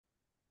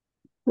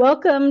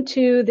Welcome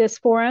to this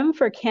forum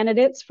for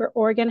candidates for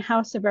Oregon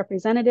House of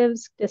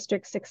Representatives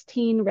District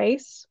 16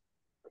 race.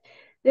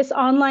 This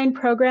online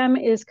program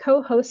is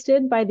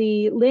co-hosted by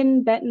the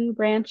Lynn Benton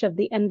branch of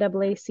the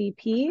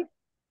NAACP,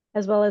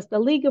 as well as the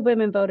League of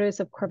Women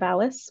Voters of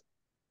Corvallis.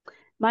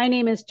 My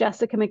name is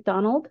Jessica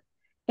McDonald,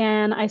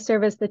 and I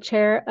serve as the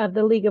chair of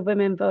the League of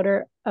Women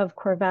Voters of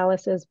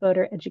Corvallis's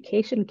Voter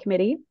Education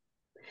Committee.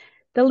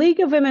 The League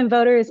of Women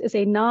Voters is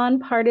a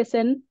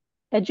nonpartisan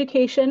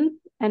education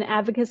and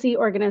advocacy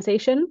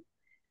organization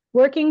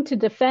working to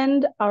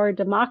defend our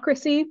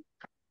democracy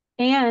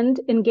and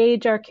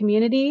engage our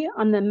community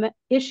on the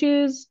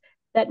issues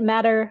that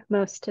matter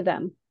most to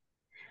them.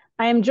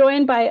 I am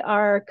joined by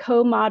our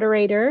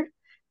co-moderator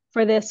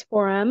for this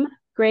forum,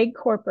 Greg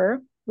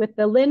Corper, with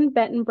the Lynn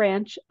Benton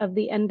branch of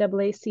the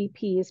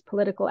NAACP's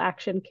Political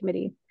Action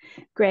Committee.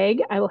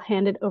 Greg, I will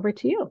hand it over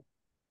to you.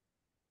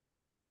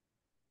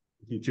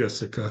 Thank you,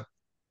 Jessica.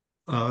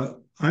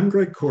 I'm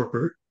Greg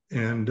Corper,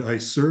 and I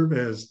serve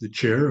as the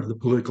chair of the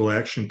Political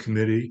Action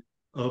Committee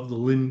of the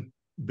Lynn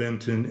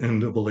Benton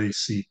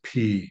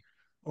NAACP.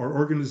 Our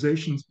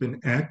organization's been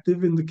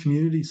active in the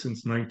community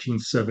since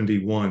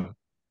 1971.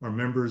 Our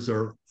members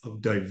are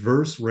of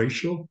diverse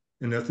racial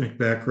and ethnic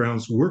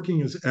backgrounds,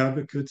 working as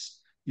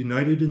advocates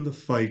united in the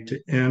fight to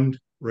end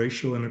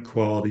racial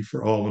inequality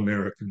for all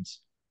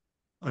Americans.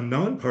 A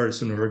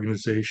nonpartisan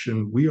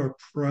organization, we are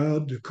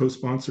proud to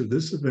co-sponsor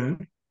this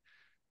event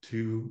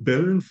to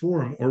better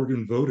inform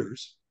Oregon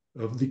voters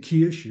of the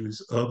key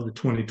issues of the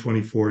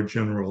 2024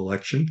 general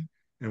election.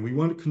 And we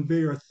want to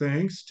convey our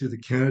thanks to the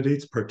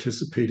candidates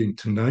participating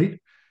tonight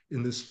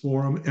in this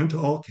forum and to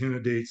all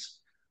candidates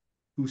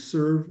who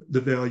serve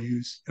the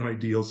values and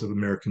ideals of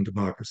American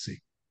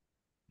democracy.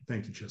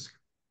 Thank you, Jessica.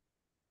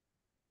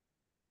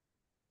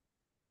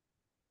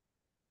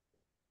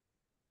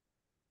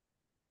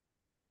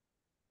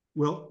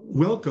 Well,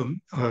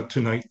 welcome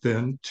tonight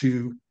then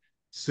to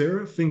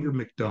Sarah Finger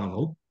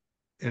McDonald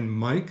and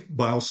Mike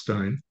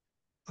Beilstein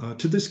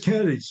to this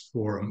candidates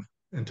forum.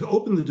 And to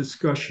open the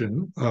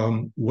discussion,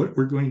 what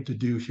we're going to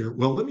do here,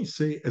 well, let me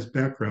say as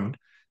background,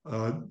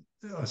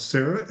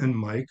 Sarah and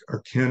Mike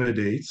are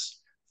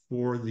candidates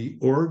for the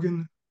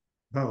Oregon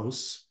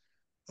House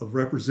of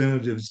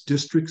Representatives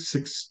District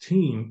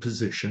 16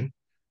 position.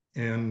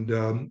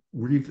 And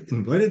we've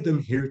invited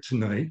them here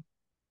tonight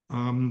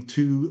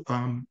to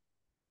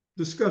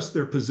discuss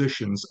their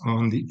positions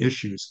on the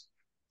issues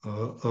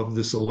of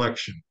this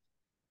election.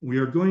 We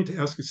are going to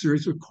ask a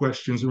series of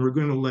questions, and we're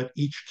going to let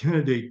each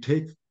candidate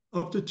take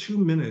up to 2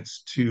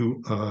 minutes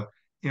to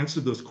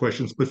answer those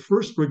questions. But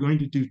first, we're going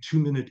to do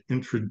 2-minute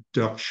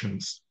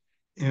introductions.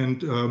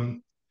 And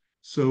and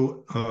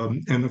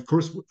of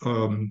course,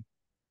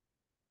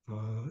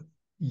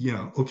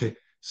 okay.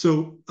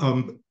 So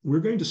we're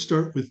going to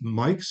start with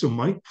Mike. So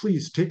Mike,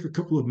 please take a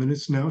couple of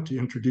minutes now to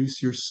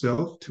introduce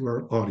yourself to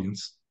our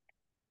audience.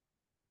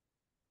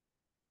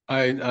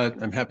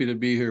 I'm happy to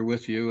be here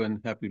with you and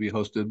happy to be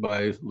hosted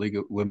by League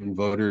of Women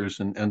Voters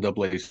and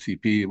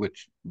NAACP,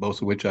 both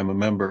of which I'm a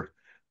member.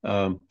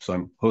 So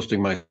I'm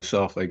hosting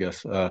myself, I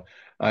guess.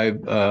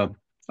 I've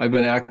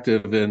been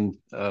active in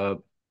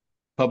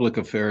public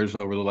affairs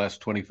over the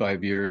last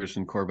 25 years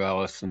in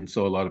Corvallis, and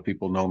so a lot of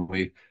people know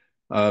me.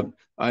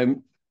 I've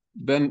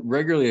been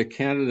regularly a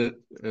candidate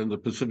in the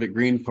Pacific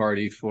Green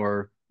Party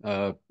for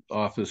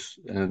office,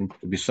 and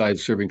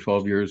besides serving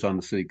 12 years on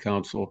the city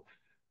council.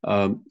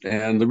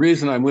 And the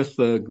reason I'm with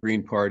the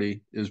Green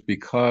Party is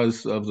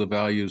because of the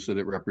values that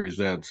it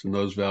represents. And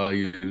those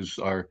values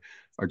are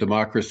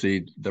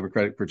democracy,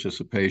 democratic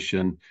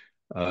participation,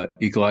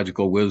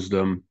 ecological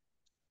wisdom,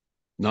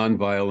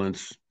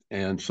 nonviolence,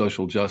 and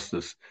social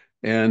justice.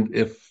 And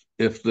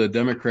if the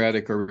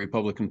Democratic or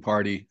Republican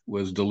Party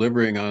was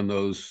delivering on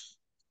those,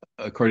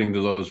 according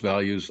to those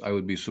values, I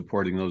would be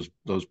supporting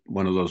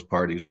one of those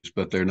parties,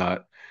 but they're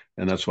not.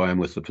 And that's why I'm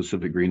with the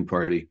Pacific Green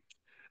Party.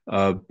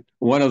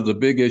 One of the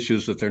big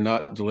issues that they're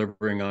not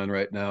delivering on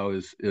right now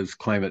is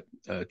climate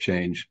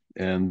change,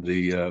 and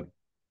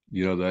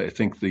I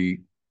think the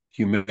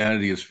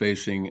humanity is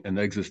facing an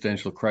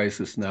existential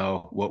crisis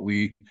now. What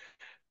we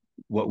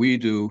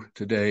do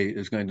today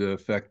is going to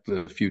affect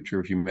the future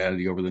of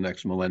humanity over the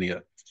next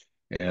millennia,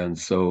 and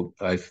so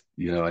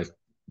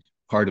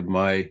part of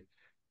my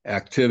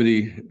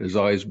activity has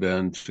always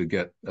been to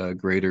get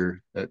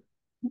greater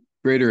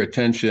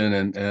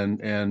attention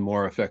and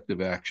more effective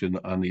action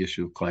on the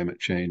issue of climate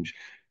change.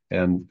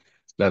 And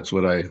that's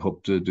what I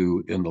hope to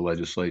do in the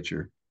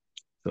legislature.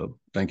 So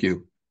thank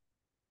you.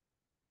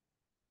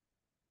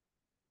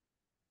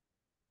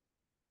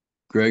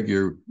 Greg,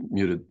 you're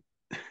muted.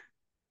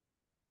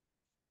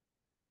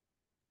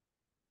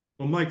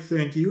 Well, Mike,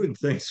 thank you. And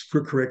thanks for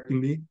correcting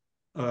me.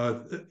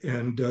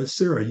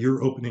 Sarah,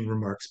 your opening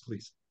remarks,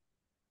 please.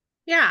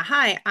 Yeah,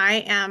 hi,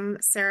 I am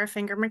Sarah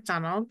Finger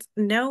McDonald,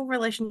 no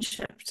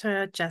relationship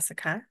to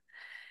Jessica.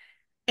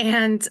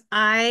 And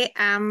I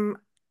am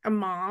a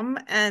mom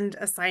and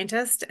a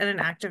scientist and an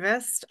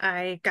activist.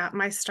 I got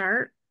my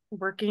start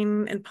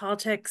working in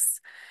politics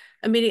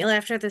immediately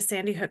after the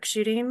Sandy Hook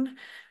shooting.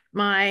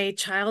 my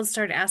child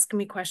started asking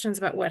me questions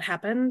about what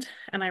happened,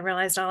 and I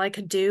realized all I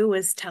could do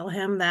was tell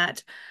him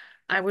that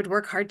I would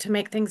work hard to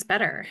make things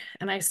better.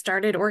 And I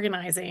started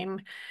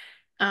organizing,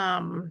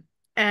 and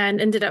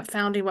ended up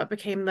founding what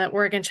became the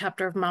Oregon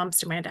chapter of Moms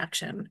Demand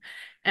Action.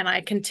 And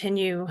I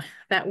continue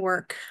that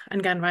work on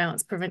gun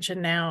violence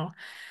prevention now.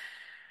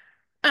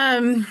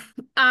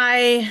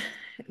 I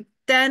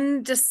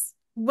then just,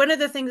 one of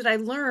the things that I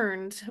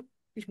learned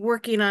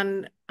working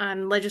on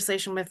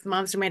legislation with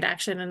Moms Demand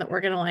Action and the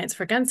Oregon Alliance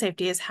for Gun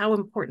Safety is how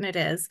important it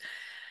is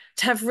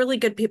to have really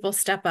good people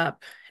step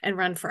up and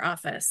run for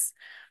office.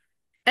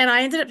 And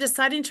I ended up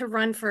deciding to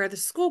run for the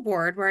school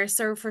board where I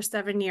served for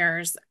 7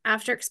 years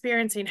after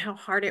experiencing how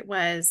hard it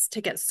was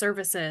to get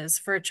services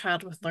for a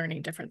child with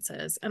learning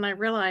differences. And I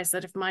realized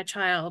that if my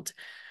child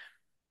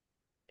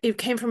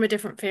came from a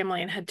different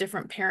family and had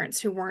different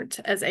parents who weren't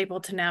as able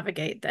to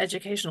navigate the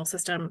educational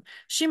system,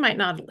 she might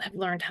not have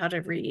learned how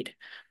to read.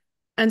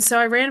 And so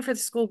I ran for the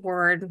school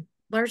board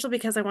largely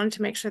because I wanted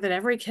to make sure that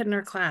every kid in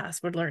her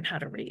class would learn how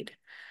to read.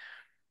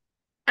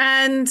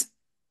 And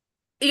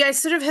yeah, I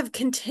sort of have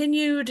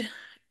continued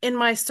in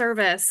my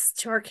service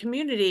to our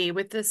community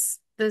with this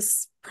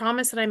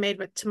promise that I made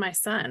to my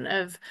son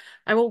of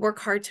I will work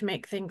hard to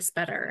make things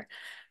better.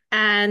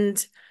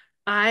 And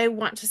I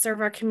want to serve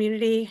our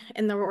community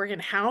in the Oregon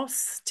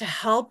House to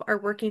help our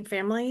working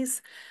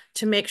families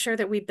to make sure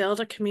that we build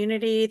a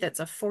community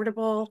that's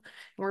affordable,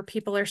 where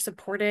people are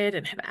supported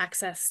and have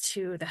access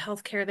to the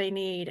healthcare they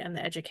need and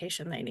the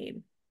education they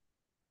need.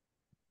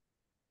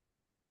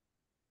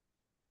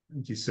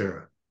 Thank you,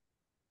 Sarah.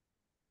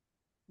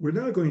 We're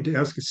now going to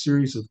ask a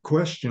series of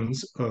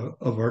questions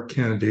of our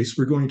candidates.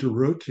 We're going to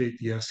rotate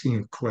the asking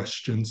of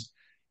questions,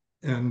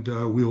 and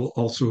we will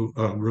also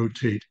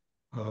rotate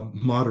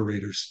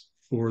moderators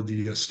for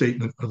the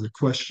statement of the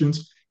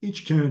questions.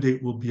 Each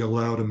candidate will be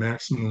allowed a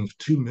maximum of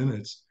 2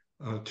 minutes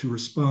to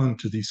respond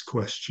to these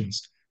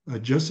questions.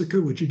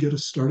 Jessica, would you get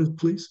us started,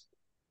 please?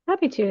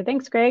 Happy to.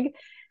 Thanks, Greg.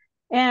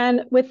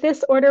 And with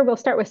this order, we'll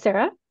start with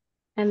Sarah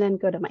and then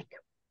go to Mike.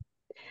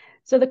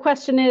 So the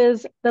question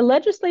is, the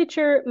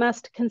legislature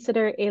must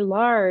consider a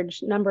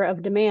large number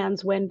of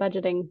demands when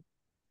budgeting,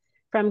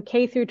 from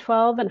K through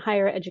 12 and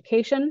higher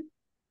education,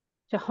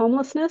 to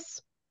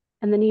homelessness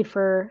and the need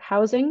for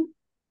housing,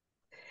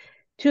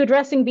 to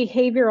addressing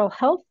behavioral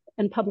health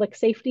and public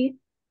safety,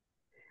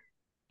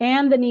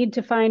 and the need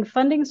to find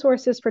funding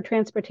sources for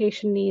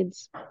transportation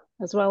needs,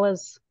 as well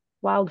as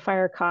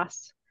wildfire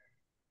costs,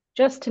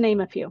 just to name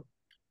a few.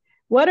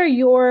 What are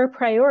your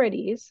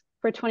priorities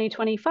for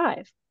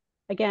 2025?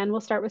 Again,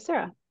 we'll start with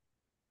Sarah.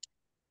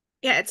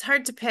 Yeah, it's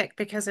hard to pick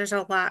because there's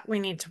a lot we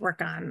need to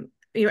work on.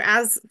 You know,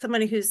 as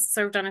somebody who's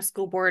served on a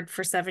school board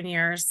for 7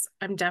 years,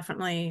 I'm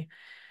definitely,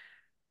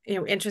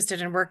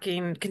 interested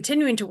in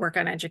continuing to work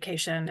on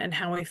education and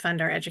how we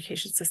fund our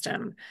education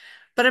system.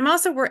 But I'm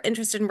also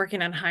interested in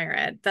working on higher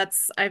ed.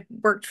 I've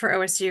worked for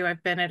OSU.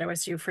 I've been at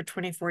OSU for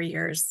 24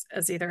 years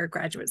as either a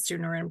graduate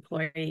student or an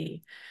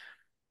employee.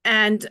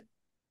 And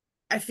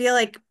I feel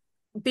like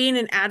being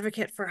an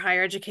advocate for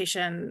higher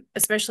education,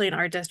 especially in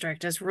our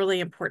district, is really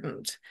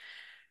important,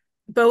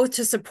 both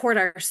to support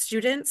our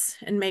students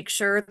and make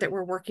sure that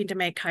we're working to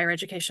make higher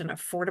education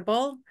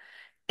affordable,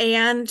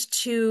 and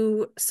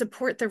to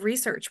support the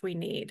research we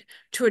need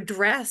to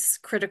address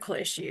critical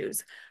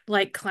issues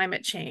like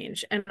climate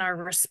change and our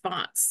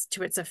response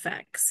to its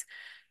effects,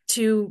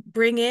 to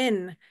bring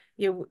in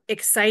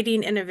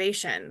exciting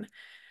innovation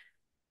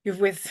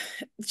with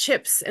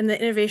CHIPS and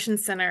the Innovation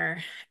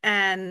Center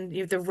and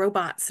the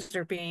robots that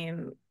are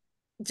being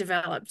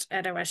developed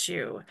at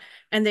OSU,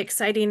 and the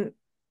exciting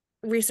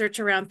research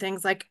around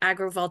things like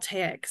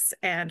agrovoltaics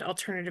and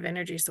alternative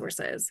energy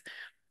sources.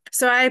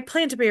 So I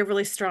plan to be a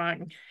really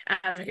strong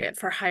advocate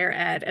for higher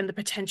ed and the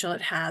potential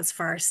it has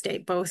for our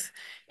state, both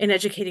in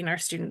educating our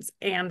students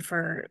and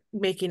for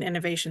making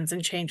innovations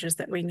and changes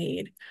that we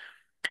need.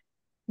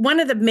 One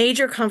of the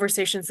major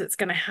conversations that's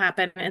going to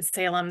happen in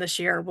Salem this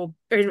year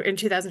in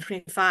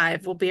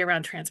 2025 will be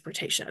around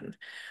transportation.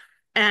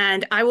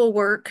 And I will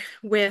work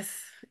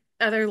with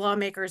other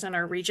lawmakers in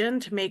our region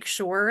to make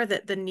sure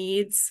that the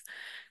needs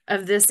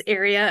of this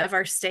area of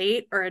our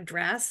state are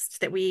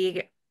addressed, that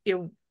we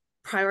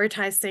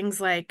prioritize things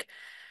like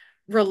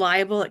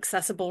reliable,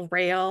 accessible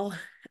rail,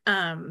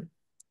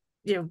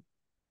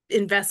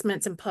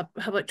 investments in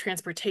public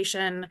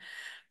transportation,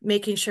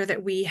 making sure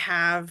that we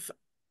have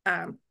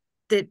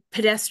the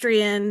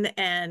pedestrian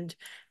and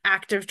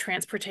active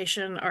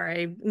transportation are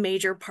a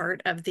major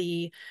part of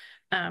the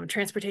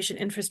transportation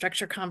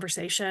infrastructure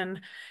conversation,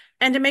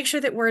 and to make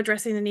sure that we're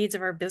addressing the needs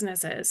of our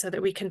businesses so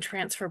that we can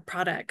transfer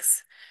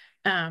products,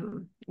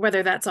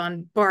 whether that's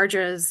on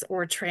barges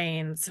or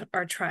trains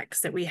or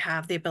trucks, that we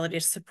have the ability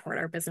to support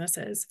our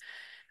businesses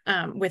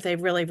with a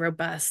really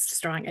robust,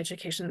 strong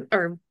education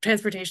or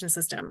transportation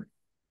system.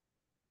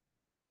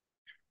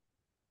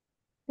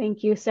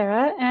 Thank you,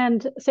 Sarah.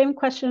 And same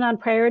question on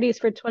priorities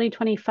for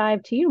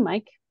 2025 to you,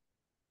 Mike.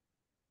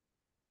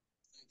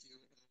 Thank you.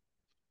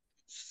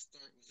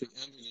 Start with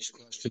the end of this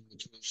question,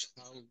 which was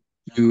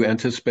how do you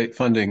anticipate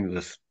funding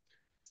this?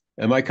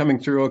 Am I coming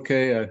through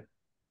okay?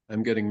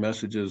 I'm getting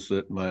messages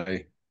that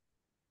my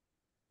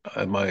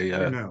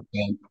Better now.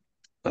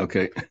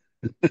 okay.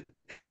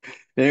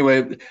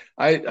 Anyway,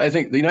 I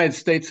think the United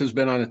States has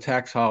been on a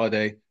tax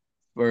holiday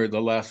for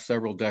the last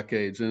several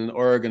decades, and in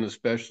Oregon,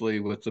 especially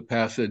with the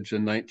passage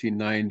in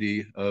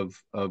 1990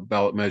 of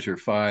ballot measure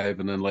 5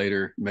 and then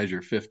later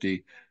measure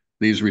 50.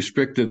 These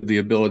restricted the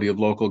ability of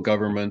local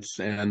governments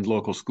and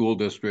local school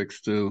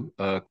districts to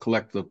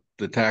collect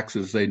the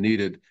taxes they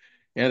needed.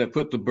 And it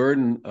put the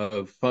burden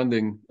of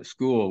funding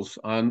schools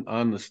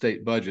on the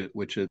state budget,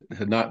 which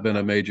had not been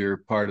a major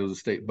part of the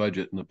state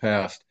budget in the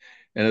past.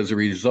 And as a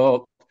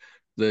result,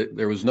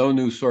 there was no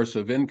new source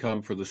of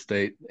income for the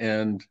state,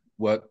 and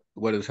what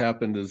has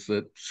happened is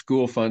that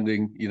school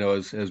funding,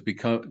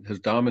 has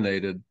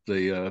dominated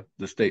the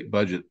state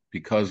budget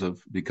because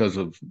of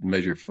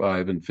Measure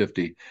 5 and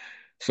 50.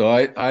 So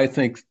I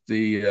think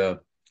the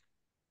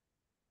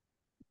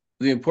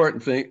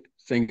important thing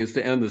is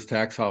to end this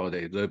tax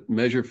holiday. The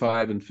Measure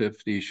 5 and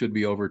 50 should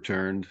be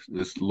overturned.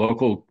 This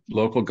local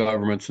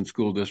governments and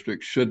school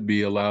districts should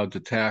be allowed to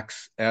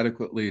tax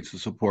adequately to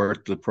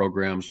support the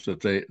programs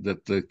that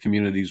the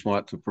communities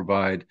want to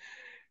provide.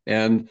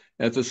 And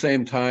at the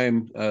same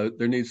time,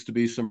 there needs to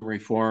be some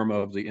reform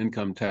of the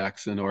income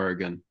tax in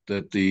Oregon.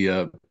 That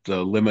the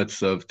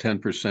limits of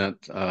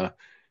 10%,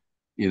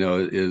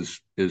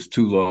 is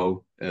too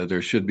low.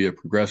 There should be a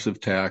progressive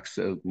tax.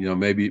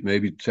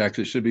 Maybe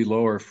taxes should be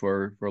lower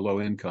for low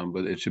income,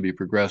 but it should be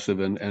progressive,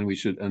 and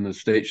the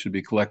state should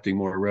be collecting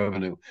more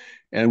revenue.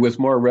 And with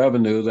more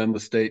revenue, then the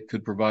state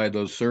could provide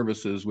those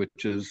services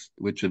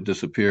which have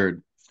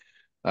disappeared.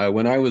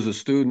 When I was a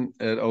student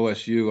at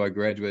OSU, I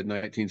graduated in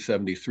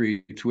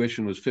 1973.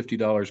 Tuition was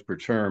 $50 per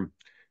term,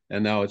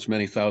 and now it's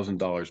many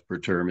 $1,000s per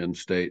term in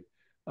state.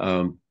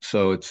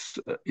 So it's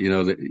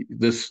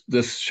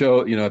this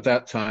show, at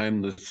that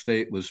time the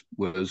state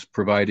was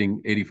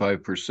providing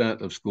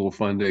 85% of school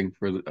funding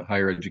for the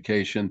higher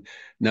education.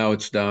 Now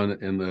it's down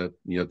in the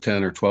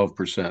 10 or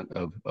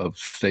 12% of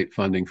state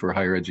funding for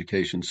higher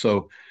education.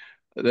 So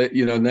that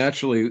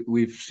naturally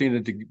we've seen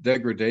a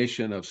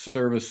degradation of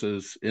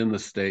services in the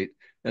state,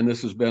 and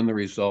this has been the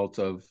result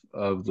of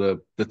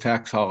the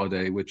tax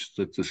holiday which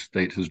the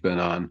state has been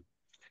on.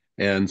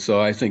 And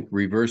so I think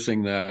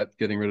reversing that,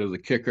 getting rid of the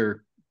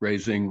kicker,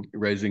 raising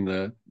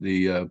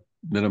the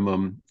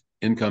minimum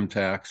income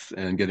tax,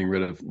 and getting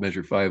rid of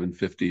Measure 5 and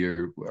 50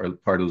 are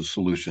part of the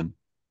solution.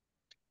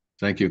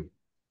 Thank you.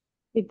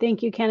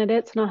 Thank you,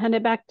 candidates. And I'll hand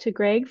it back to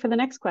Greg for the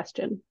next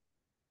question.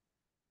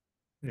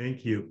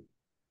 Thank you.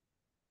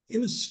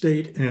 In a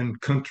state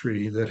and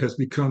country that has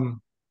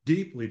become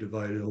deeply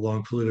divided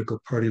along political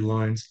party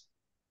lines,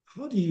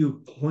 how do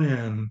you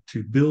plan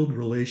to build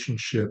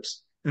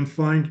relationships and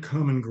find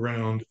common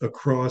ground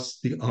across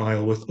the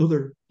aisle with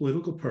other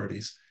political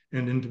parties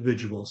and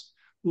individuals?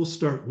 We'll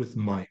start with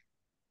Mike.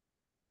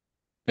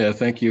 Yeah,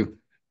 thank you.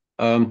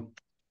 I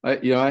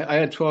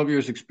had 12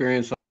 years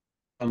experience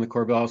on the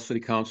Corvallis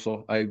City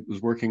Council. I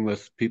was working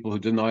with people who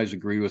didn't always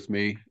agree with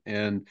me,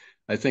 and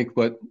I think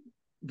what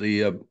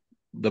the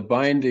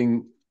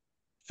binding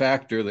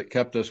factor that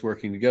kept us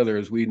working together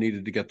is we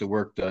needed to get the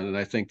work done. And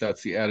I think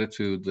that's the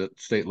attitude that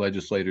state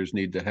legislators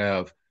need to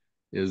have,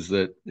 is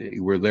that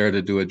we're there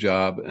to do a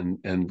job,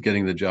 and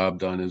getting the job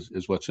done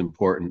is what's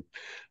important.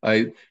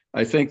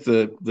 I think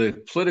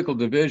the political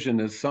division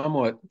is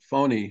somewhat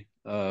phony.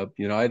 I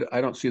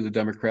don't see the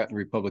Democrat and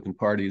Republican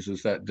parties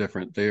as that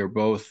different. They are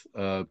both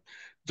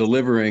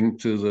delivering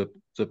to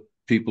the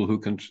people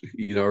who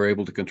are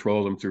able to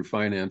control them through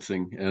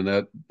financing, and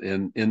that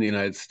in the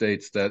United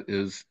States, that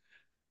is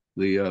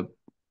the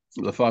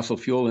fossil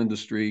fuel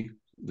industry,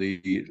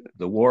 the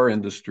war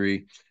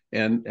industry,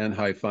 and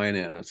high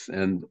finance.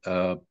 And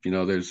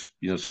there's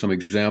some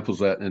examples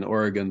that in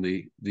Oregon,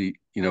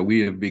 we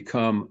have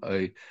become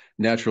a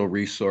natural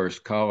resource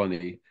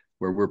colony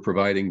where we're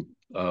providing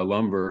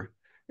lumber,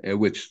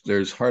 which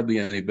there's hardly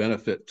any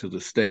benefit to the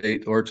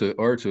state or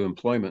to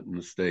employment in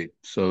the state.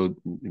 So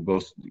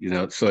both,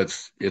 so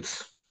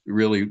it's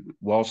really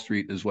Wall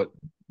Street is what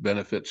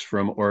benefits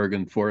from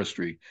Oregon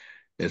forestry.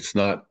 It's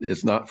not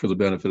for the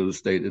benefit of the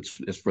state.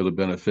 It's for the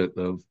benefit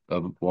of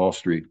Wall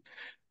Street.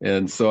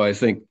 And so I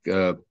think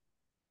there's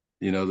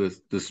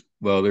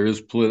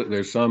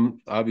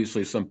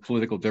obviously some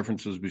political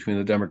differences between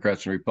the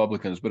Democrats and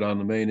Republicans, but on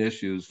the main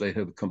issues, they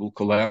have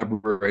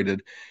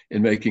collaborated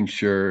in making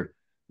sure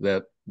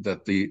that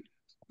the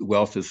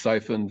wealth is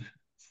siphoned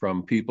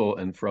from people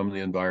and from the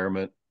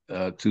environment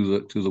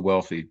to the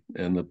wealthy,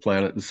 and the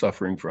planet is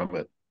suffering from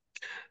it.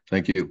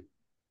 Thank you.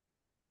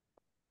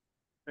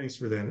 Thanks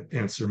for that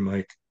answer,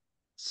 Mike.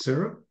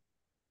 Sarah?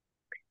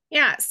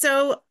 Yeah,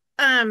 so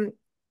I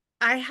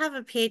have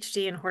a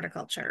PhD in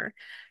horticulture.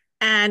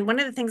 And one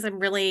of the things I'm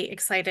really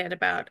excited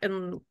about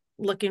and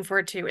looking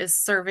forward to is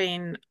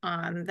serving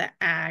on the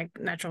Ag,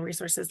 Natural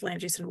Resources,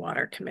 Land Use, and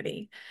Water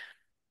Committee.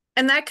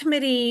 And that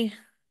committee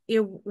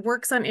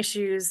works on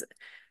issues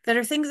that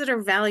are things that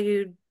are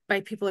valued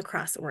by people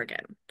across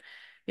Oregon.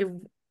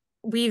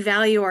 we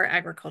value our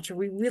agriculture.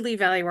 We really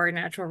value our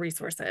natural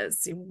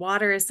resources.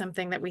 Water is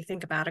something that we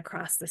think about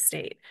across the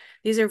state.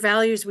 These are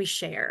values we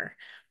share.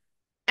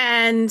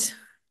 And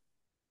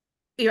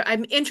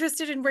I'm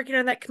interested in working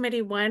on that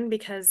committee, one,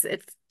 because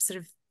it sort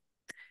of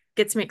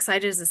gets me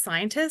excited as a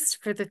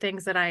scientist for the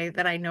things that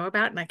I know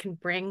about and I can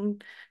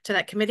bring to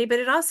that committee. But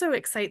it also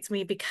excites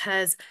me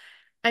because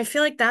I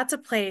feel like that's a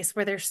place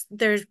where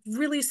there's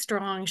really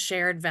strong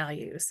shared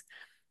values.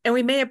 And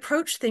we may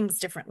approach things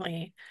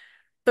differently,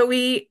 but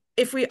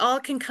if we all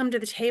can come to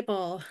the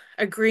table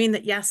agreeing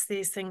that yes,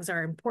 these things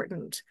are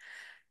important,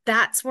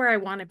 that's where I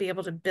want to be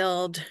able to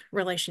build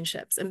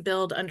relationships and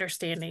build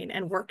understanding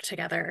and work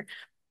together.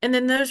 And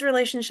then those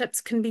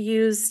relationships can be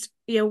used,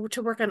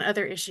 to work on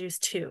other issues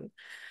too.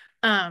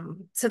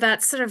 So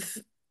that's sort of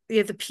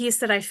the piece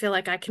that I feel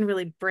like I can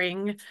really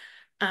bring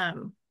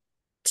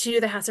to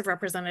the House of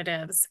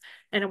Representatives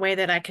in a way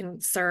that I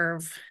can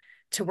serve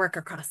to work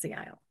across the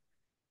aisle.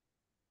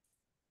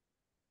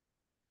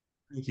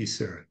 Thank you,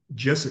 Sarah.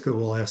 Jessica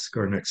will ask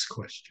our next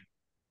question.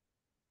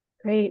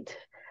 Great.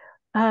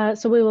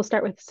 So we will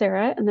start with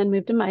Sarah and then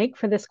move to Mike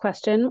for this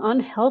question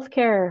on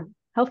healthcare.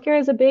 Healthcare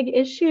is a big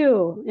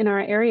issue in our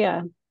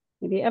area,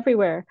 maybe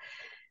everywhere.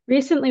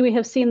 Recently, we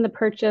have seen the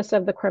purchase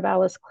of the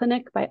Corvallis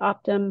Clinic by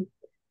Optum.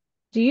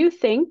 Do you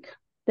think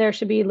there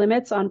should be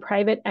limits on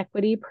private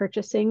equity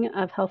purchasing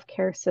of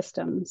healthcare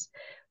systems?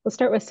 We'll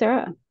start with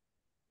Sarah.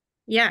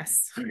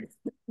 Yes,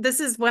 this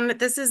is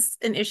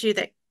an issue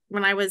that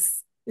when I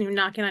was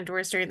knocking on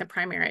doors during the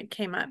primary, it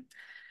came up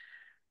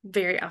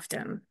very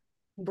often.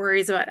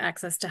 Worries about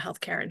access to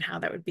healthcare and how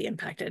that would be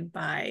impacted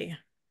by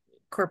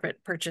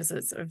corporate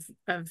purchases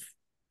of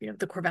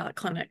the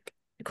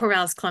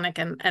Corvallis Clinic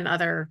and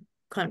other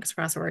clinics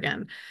across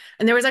Oregon.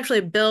 And there was actually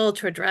a bill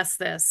to address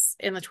this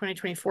in the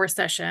 2024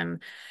 session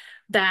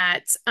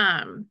that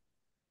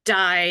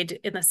died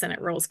in the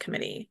Senate Rules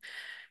Committee.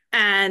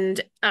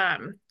 And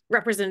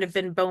Representative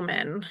Vin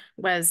Bowman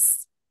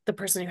was the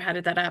person who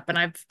headed that up. And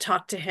I've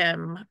talked to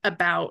him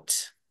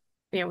about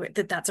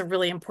that's a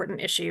really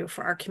important issue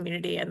for our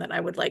community and that I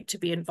would like to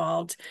be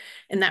involved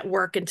in that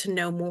work and to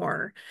know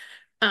more.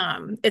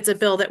 It's a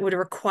bill that would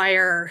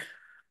require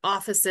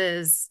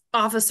officers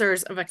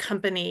of a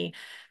company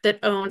that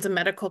owns a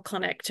medical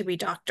clinic to be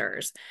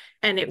doctors.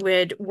 And it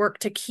would work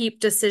to keep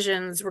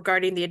decisions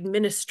regarding the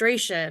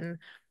administration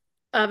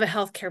of a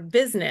healthcare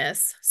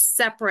business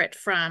separate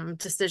from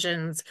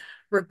decisions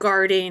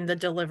regarding the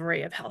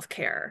delivery of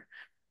healthcare.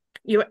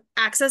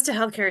 Access to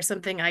healthcare is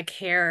something I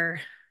care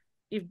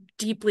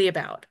deeply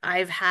about.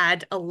 I've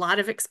had a lot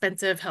of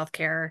expensive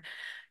healthcare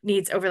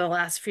needs over the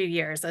last few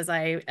years as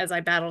I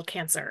battled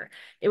cancer.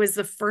 It was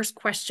the first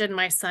question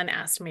my son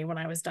asked me when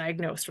I was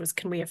diagnosed was,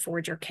 can we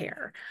afford your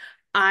care?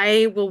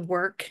 I will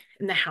work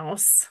in the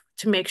House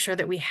to make sure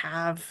that we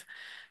have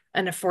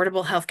an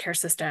affordable healthcare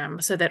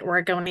system so that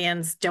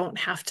Oregonians don't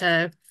have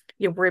to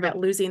worry about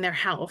losing their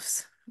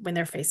house when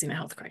they're facing a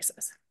health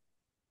crisis.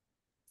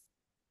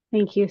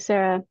 Thank you,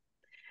 Sarah.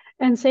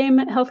 And same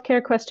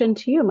healthcare question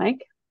to you,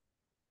 Mike.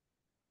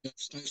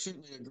 Yes, I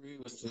certainly agree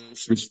with the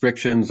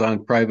restrictions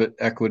on private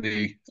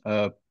equity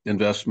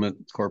investment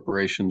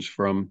corporations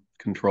from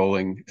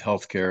controlling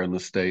healthcare in the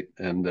state.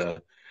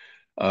 And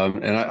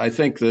I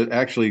think that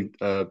actually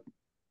it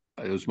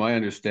was my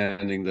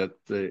understanding that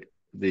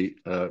the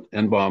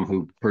NBOM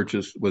who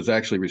purchased was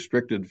actually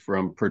restricted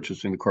from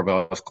purchasing the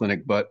Corvallis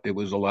Clinic, but it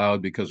was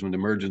allowed because of an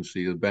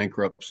emergency, a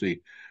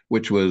bankruptcy,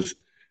 which was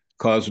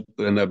caused,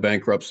 and that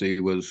bankruptcy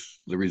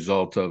was the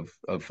result of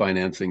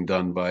financing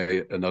done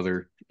by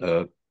another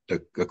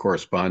a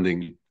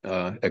corresponding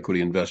equity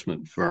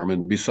investment firm.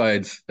 And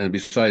besides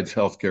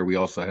healthcare, we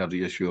also have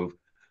the issue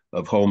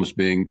of homes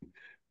being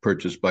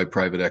purchased by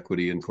private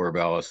equity in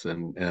Corvallis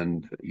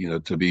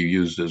and to be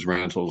used as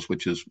rentals,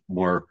 which is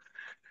more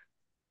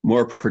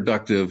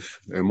productive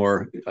or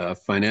more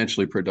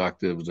financially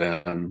productive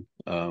than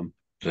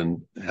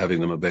having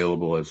them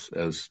available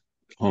as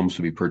homes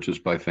to be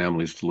purchased by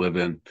families to live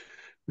in,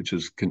 which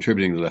is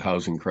contributing to the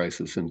housing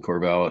crisis in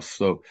Corvallis.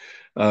 So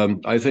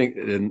I think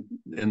in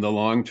the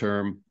long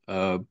term,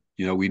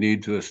 we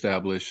need to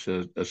establish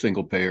a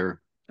single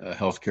payer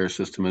healthcare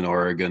system in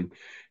Oregon.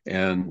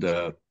 And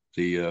there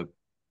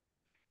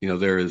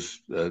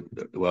is,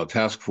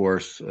 task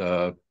force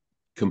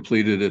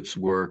completed its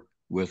work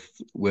with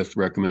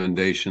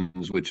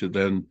recommendations, which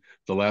then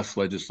the last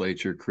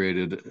legislature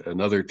created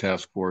another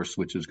task force,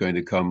 which is going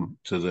to come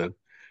to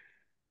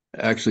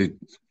actually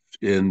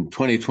in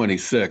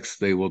 2026,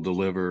 they will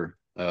deliver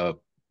a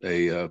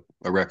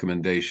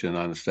recommendation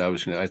on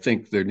establishing it. I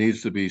think there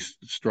needs to be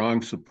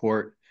strong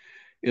support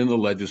in the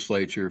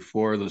legislature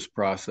for this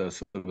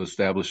process of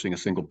establishing a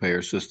single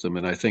payer system.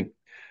 And I think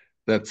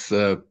that's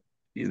the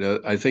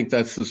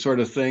sort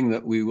of thing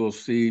that we will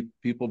see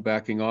people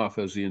backing off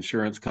as the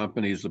insurance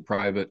companies, the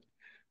private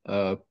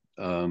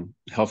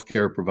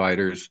healthcare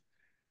providers.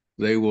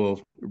 They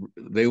will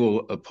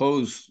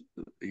oppose,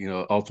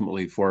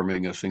 ultimately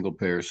forming a single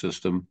payer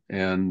system,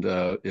 and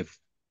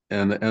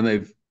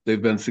they've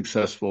they've been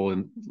successful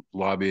in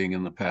lobbying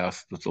in the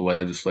past with the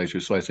legislature.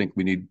 So I think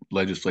we need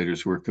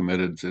legislators who are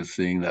committed to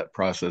seeing that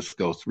process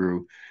go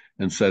through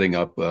and setting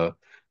up a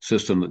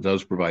system that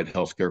does provide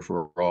health care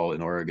for all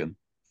in Oregon.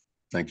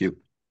 Thank you.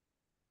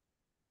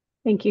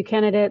 Thank you,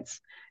 candidates.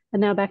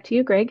 And now back to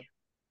you, Greg.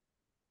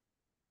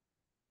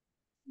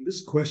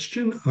 This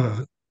question,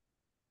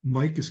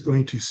 Mike is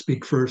going to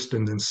speak first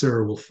and then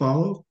Sarah will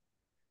follow.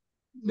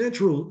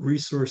 Natural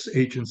resource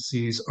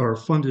agencies are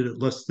funded at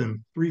less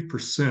than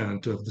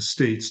 3% of the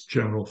state's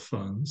general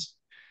funds,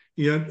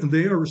 yet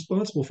they are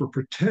responsible for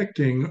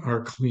protecting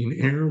our clean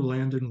air,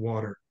 land, and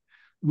water.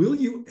 Will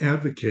you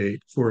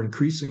advocate for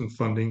increasing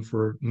funding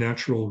for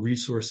natural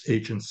resource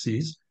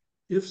agencies?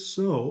 If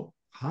so,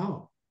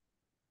 how?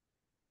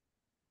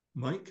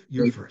 Mike,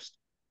 you first.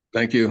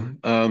 Thank you.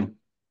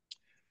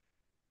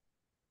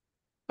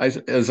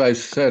 As I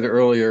said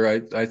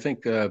earlier, I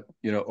think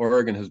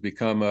Oregon has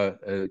become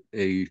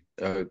a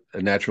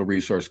natural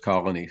resource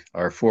colony.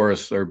 Our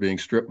forests are being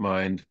strip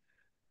mined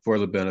for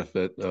the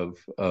benefit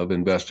of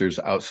investors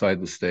outside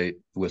the state,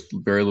 with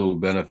very little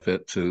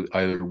benefit to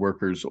either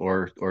workers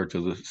or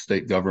to the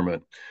state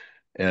government.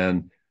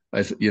 And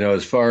as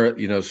far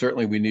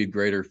certainly we need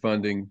greater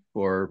funding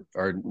for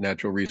our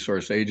natural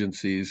resource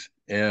agencies,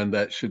 and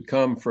that should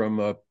come from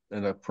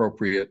an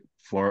appropriate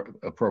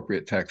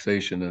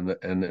taxation.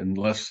 And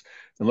unless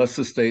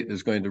the state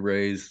is going to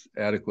raise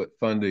adequate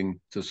funding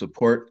to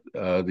support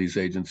these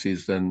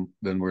agencies, then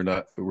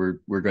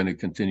we're going to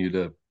continue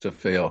to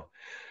fail.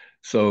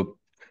 So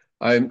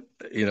I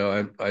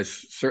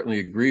certainly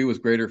agree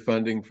with greater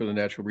funding for the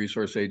natural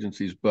resource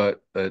agencies,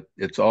 but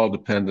it's all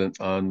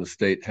dependent on the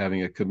state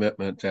having a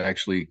commitment to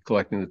actually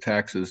collecting the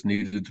taxes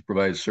needed to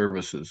provide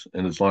services.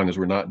 And as long as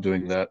we're not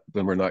doing that,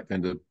 then we're not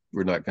going to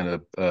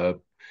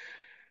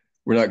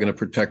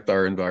protect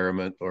our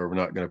environment, or we're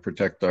not going to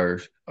protect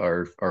our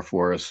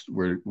forests.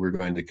 We're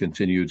going to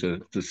continue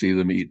to see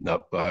them eaten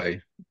up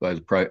by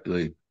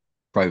the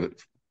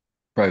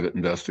private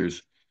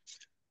investors.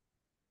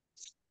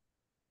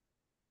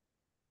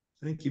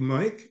 Thank you,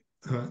 Mike.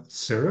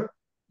 Sarah?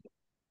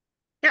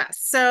 Yeah,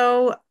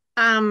 so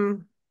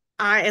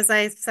as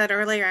I said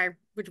earlier, I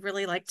would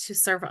really like to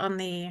serve on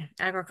the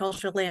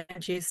Agricultural,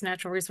 Land Use,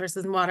 Natural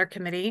Resources, and Water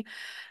Committee.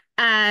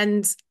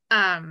 And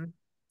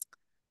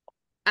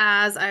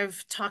as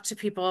I've talked to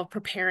people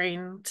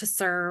preparing to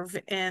serve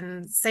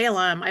in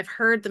Salem, I've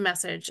heard the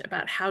message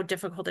about how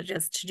difficult it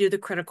is to do the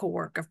critical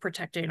work of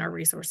protecting our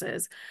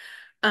resources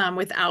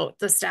without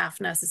the staff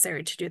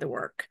necessary to do the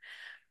work.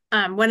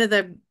 One of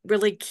the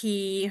really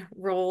key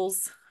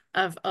roles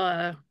of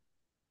a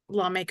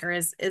lawmaker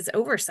is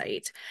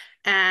oversight.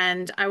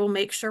 And I will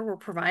make sure we're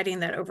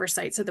providing that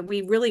oversight so that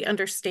we really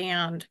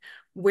understand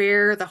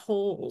where the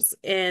holes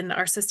in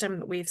our system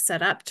that we've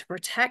set up to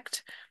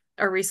protect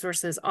our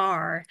resources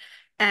are.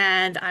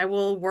 And I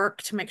will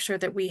work to make sure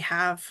that we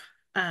have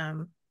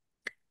the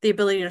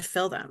ability to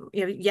fill them.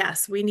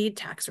 Yes, we need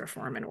tax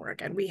reform in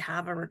Oregon. We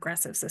have a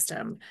regressive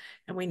system,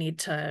 and we need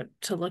to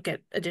look at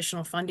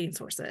additional funding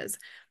sources.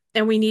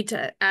 And we need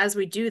to, as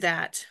we do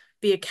that,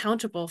 be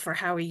accountable for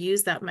how we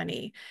use that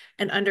money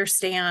and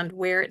understand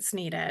where it's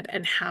needed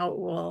and how it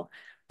will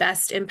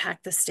best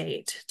impact the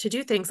state to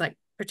do things like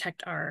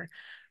protect our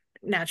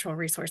natural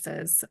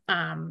resources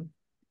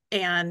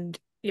and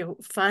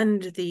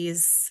fund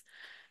these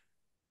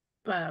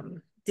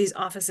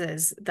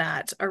offices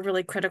that are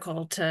really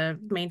critical to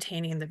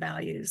maintaining the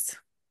values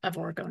of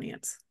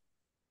Oregonians.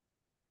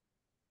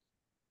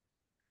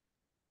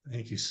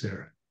 Thank you,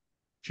 Sarah.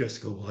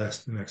 Jessica will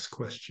ask the next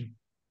question.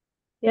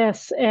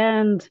 Yes,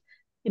 and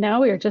we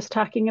were just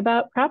talking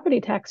about property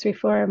tax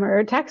reform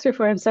or tax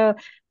reform. So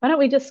why don't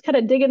we just kind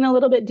of dig in a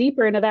little bit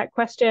deeper into that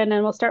question,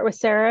 and we'll start with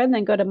Sarah and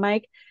then go to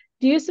Mike.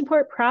 Do you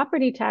support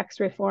property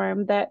tax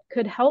reform that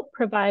could help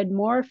provide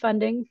more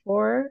funding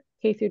for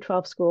K through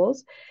 12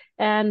 schools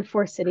and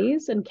for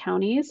cities and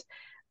counties?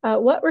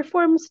 What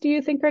reforms do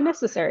you think are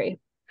necessary?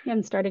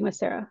 And starting with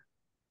Sarah.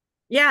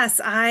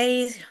 Yes,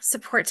 I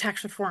support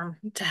tax reform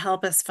to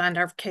help us fund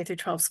our K through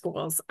 12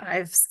 schools.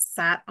 I've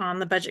sat on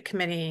the budget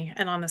committee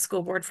and on the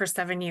school board for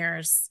 7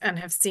 years and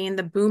have seen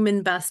the boom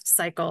and bust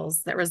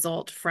cycles that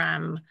result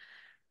from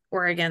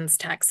Oregon's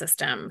tax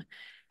system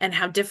and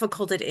how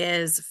difficult it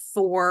is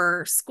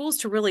for schools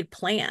to really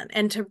plan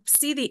and to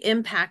see the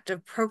impact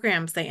of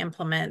programs they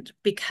implement,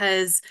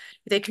 because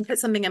they can put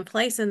something in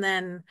place and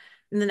then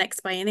in the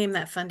next biennium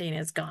that funding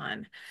is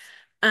gone.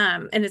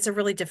 And it's a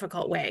really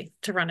difficult way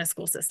to run a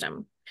school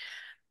system.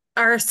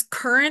 Our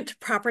current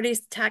property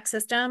tax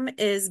system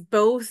is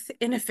both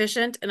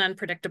inefficient and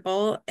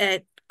unpredictable.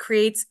 It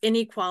creates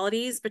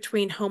inequalities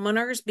between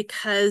homeowners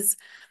because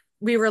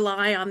we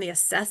rely on the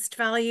assessed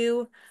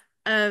value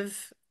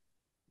of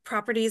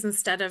properties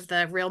instead of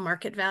the real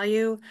market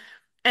value.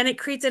 And it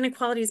creates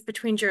inequalities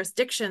between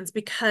jurisdictions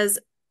because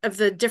of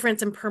the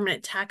difference in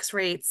permanent tax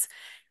rates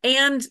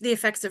and the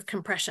effects of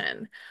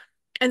compression.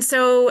 And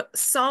so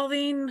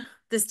solving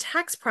this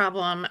tax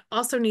problem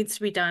also needs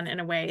to be done in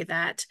a way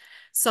that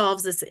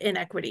solves this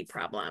inequity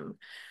problem.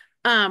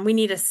 We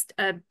need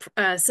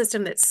a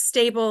system that's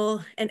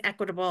stable and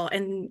equitable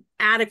and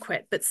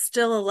adequate, but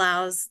still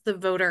allows the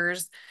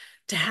voters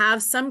to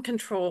have some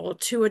control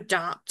to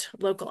adopt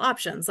local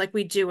options like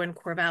we do in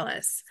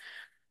Corvallis.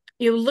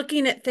 You're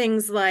looking at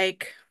things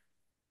like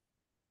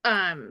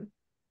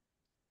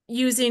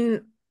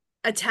using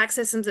a tax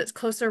system that's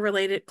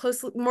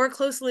more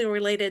closely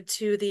related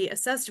to the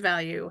assessed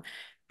value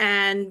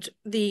and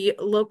the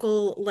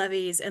local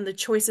levies and the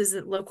choices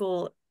that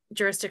local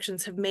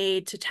jurisdictions have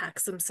made to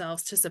tax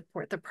themselves to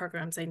support the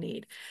programs they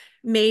need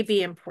may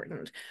be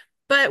important.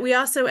 But we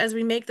also, as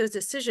we make those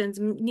decisions,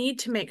 need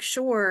to make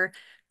sure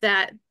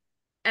that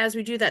as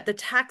we do that, the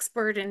tax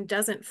burden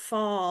doesn't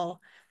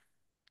fall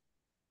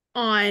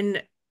on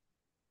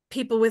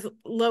people with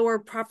lower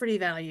property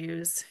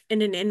values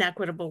in an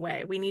inequitable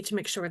way. We need to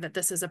make sure that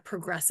this is a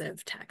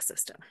progressive tax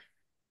system.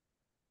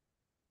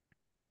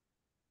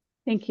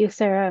 Thank you,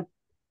 Sarah.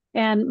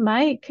 And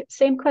Mike,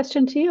 same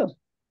question to you.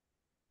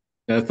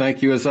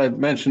 Thank you. As I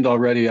mentioned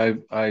already,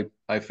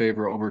 I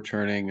favor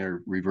overturning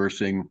or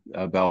reversing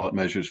ballot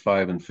measures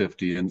 5 and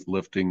 50 and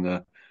lifting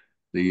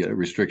the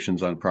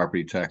restrictions on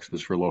property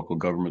taxes for local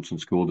governments and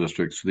school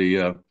districts.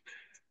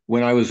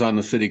 When I was on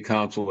the city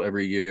council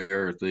every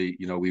year,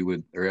 we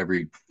would, or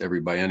every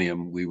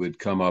biennium, we would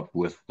come up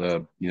with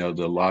the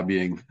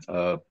lobbying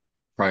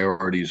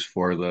priorities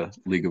for the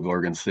League of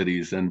Oregon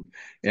Cities,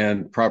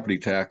 and property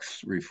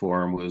tax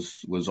reform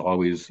was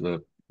always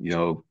the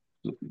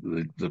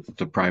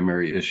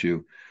primary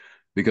issue,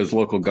 because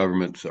local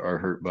governments are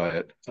hurt by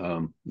it,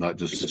 not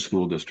just the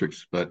school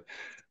districts. But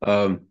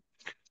in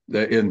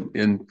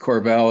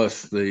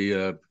Corvallis,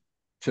 the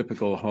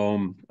typical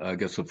home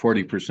gets a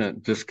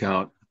 40%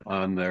 discount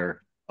on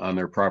their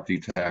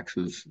property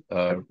taxes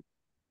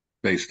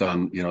based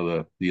on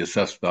the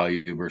assessed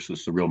value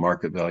versus the real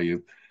market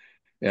value,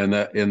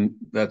 and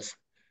that's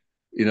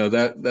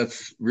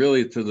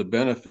really to the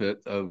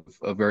benefit of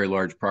very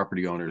large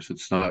property owners.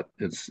 I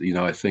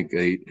think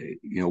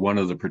one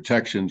of the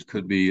protections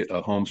could be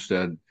a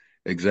homestead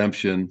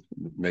exemption.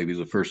 Maybe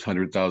the first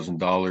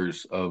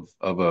 $100,000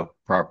 of a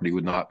property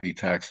would not be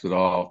taxed at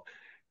all,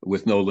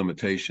 with no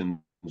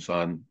limitations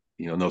on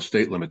no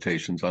state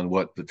limitations on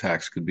what the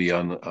tax could be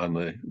on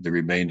the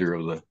remainder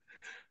of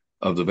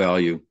the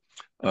value.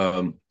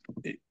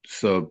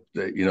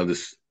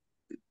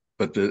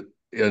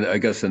 And I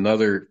guess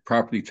another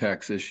property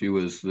tax issue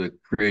is the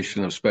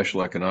creation of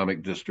special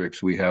economic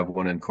districts. We have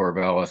one in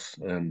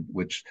Corvallis, and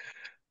which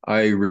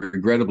I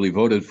regrettably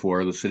voted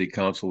for. The city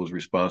council was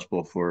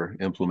responsible for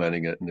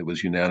implementing it, and it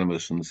was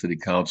unanimous in the city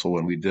council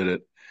when we did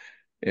it.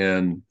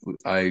 And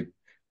I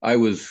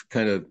was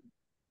kind of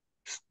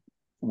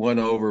won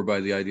over by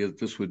the idea that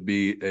this would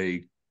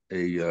be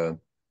a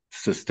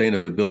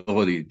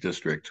sustainability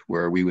district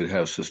where we would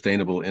have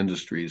sustainable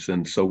industries.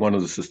 And so one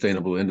of the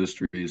sustainable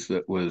industries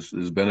that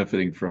is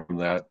benefiting from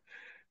that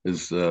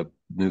is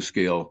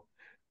NuScale,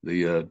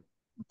 the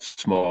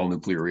small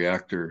nuclear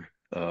reactor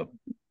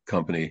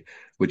company,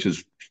 which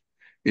is,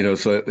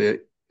 so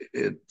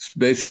it's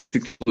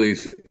basically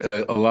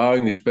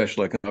allowing these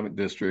special economic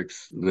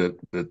districts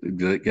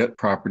that get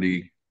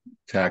property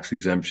tax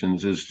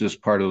exemptions is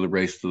just part of the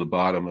race to the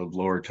bottom of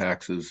lower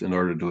taxes in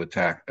order to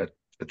attract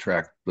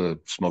the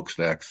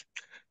smokestacks.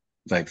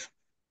 Thanks.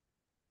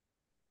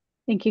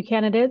 Thank you,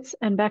 candidates.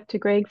 And back to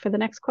Greg for the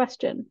next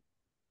question.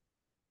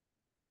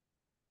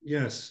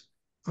 Yes.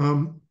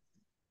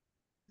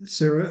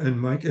 Sarah and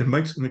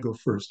Mike's going to go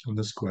first on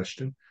this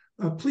question.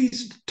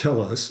 Please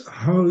tell us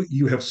how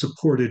you have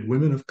supported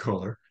women of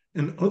color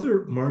and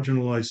other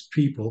marginalized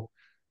people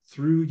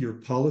through your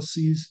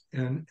policies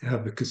and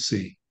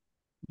advocacy.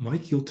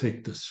 Mike, you'll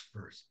take this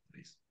first,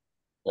 please.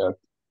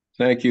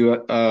 Thank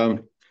you.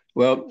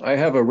 Well, I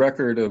have a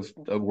record of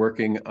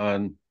working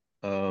on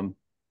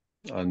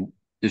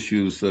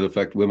issues that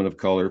affect women of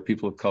color,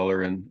 people of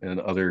color,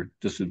 and other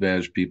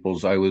disadvantaged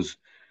peoples. I was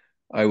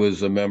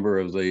a member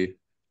of the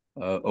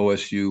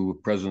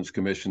OSU President's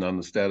Commission on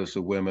the Status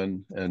of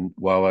Women, and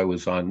while I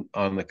was on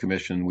the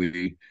commission,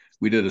 we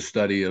did a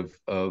study of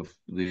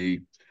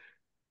the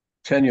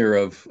tenure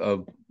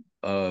of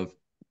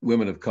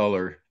women of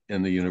color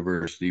in the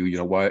university.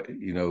 Why,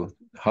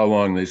 how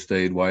long they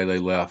stayed, why they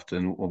left,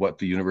 and what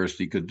the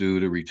university could do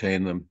to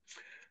retain them.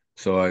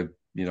 So I've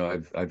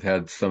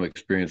had some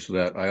experience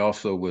with that. I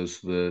also was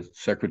the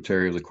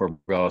secretary of the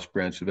Corvallis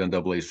branch of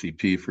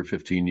NAACP for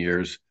 15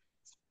 years,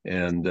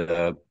 and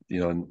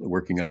and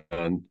working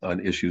on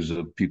issues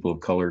of people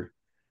of color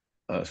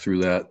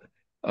through that.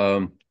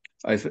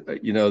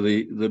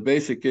 The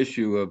basic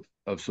issue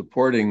of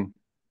supporting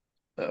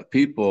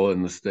people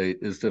in the state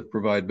is to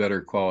provide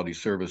better quality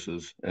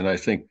services, and I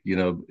think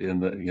in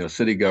the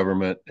city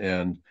government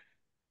and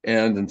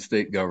in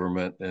state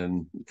government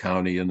and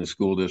county and the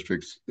school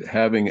districts,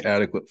 having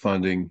adequate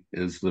funding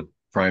is the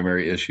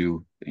primary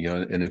issue.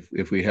 And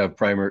if we have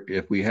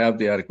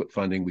the adequate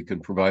funding, we can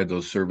provide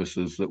those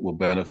services that will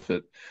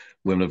benefit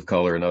women of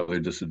color and other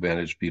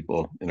disadvantaged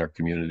people in our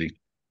community.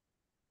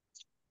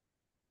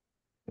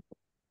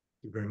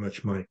 Thank you very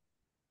much, Mike.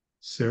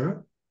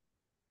 Sarah?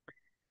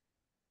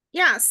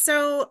 Yeah,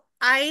 so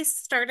I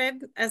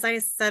started, as I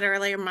said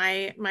earlier,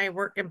 my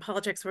work in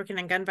politics, working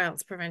in gun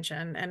violence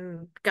prevention,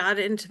 and got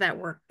into that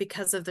work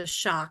because of the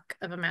shock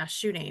of a mass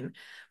shooting.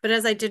 But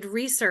as I did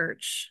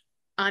research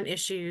on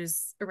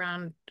issues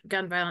around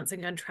gun violence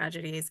and gun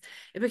tragedies,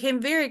 it became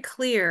very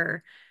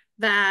clear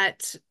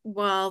that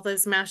while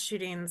those mass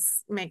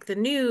shootings make the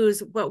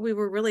news, what we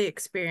were really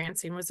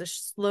experiencing was a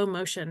slow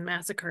motion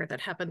massacre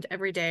that happened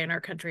every day in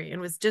our country and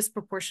was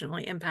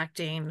disproportionately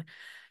impacting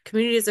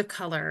communities of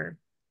color,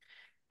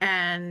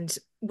 and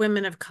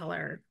women of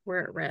color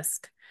were at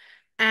risk.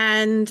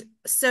 And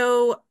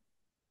so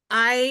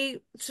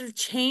I sort of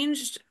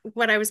changed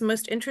what I was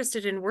most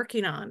interested in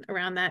working on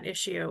around that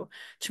issue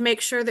to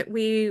make sure that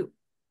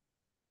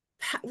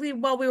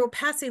while we were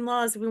passing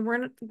laws, we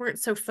weren't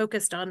so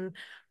focused on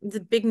the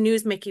big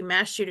news making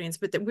mass shootings,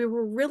 but that we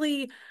were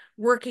really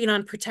working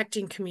on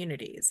protecting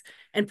communities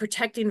and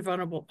protecting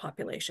vulnerable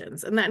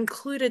populations. And that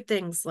included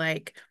things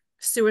like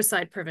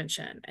suicide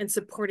prevention and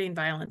supporting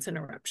violence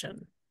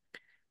interruption.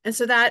 And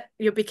so that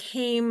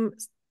became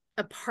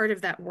a part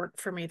of that work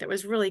for me that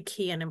was really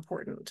key and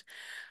important.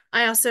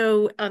 I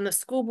also, on the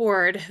school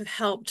board, have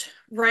helped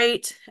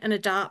write and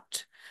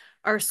adopt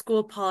our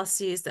school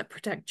policies that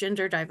protect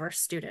gender diverse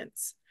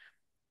students,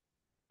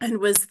 and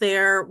was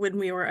there when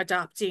we were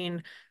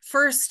adopting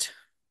first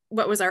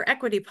what was our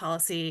equity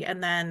policy,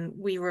 and then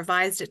we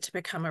revised it to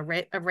become a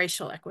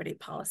racial equity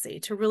policy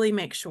to really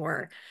make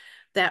sure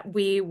that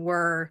we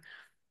were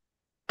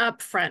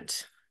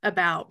upfront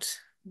about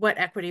what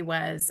equity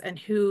was and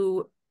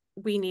who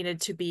we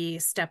needed to be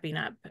stepping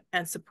up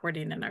and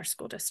supporting in our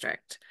school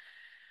district.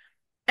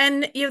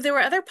 And there were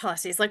other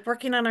policies like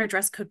working on our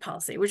dress code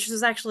policy, which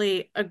was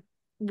actually a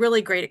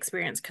really great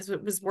experience because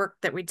it was work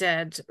that we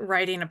did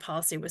writing a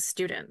policy with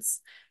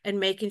students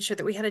and making sure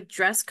that we had a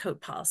dress code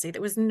policy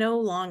that was no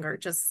longer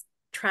just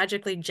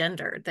tragically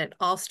gendered, that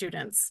all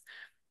students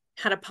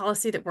had a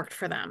policy that worked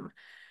for them.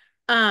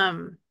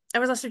 I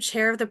was also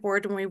chair of the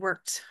board when we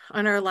worked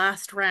on our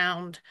last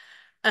round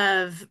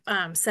of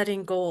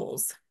setting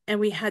goals, and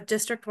we had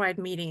district-wide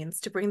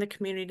meetings to bring the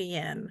community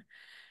in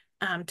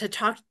to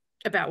talk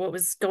about what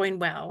was going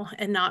well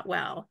and not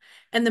well.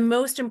 And the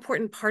most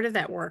important part of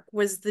that work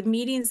was the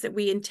meetings that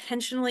we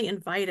intentionally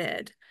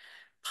invited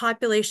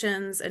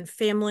populations and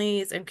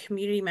families and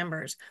community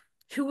members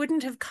who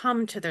wouldn't have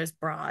come to those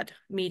broad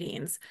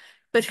meetings,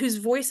 but whose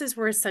voices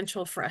were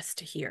essential for us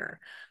to hear,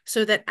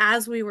 so that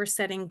as we were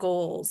setting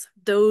goals,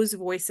 those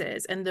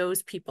voices and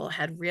those people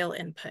had real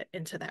input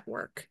into that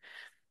work.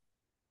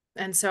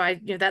 And so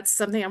that's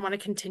something I want to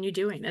continue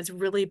doing, is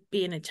really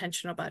being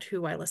intentional about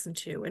who I listen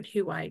to and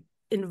who I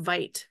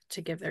invite to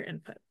give their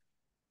input.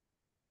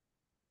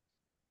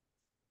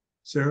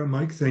 Sarah,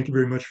 Mike, thank you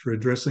very much for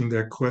addressing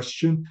that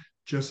question.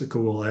 Jessica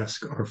will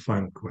ask our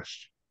final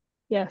question.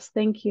 Yes,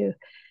 thank you.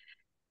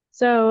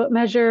 So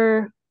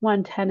Measure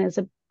 110 is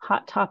a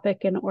hot topic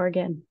in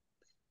Oregon.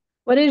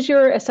 What is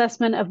your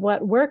assessment of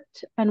what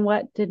worked and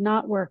what did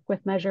not work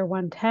with Measure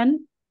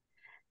 110?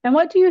 And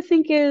what do you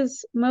think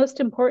is most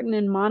important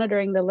in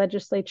monitoring the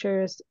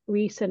legislature's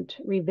recent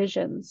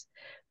revisions?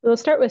 We'll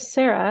start with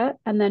Sarah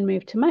and then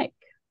move to Mike.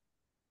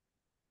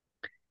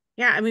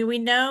 Yeah, I mean, we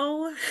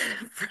know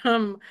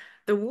from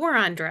the war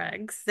on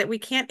drugs that we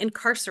can't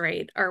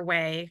incarcerate our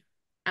way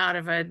out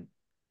of a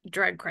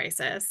drug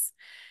crisis.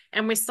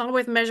 And we saw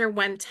with Measure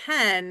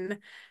 110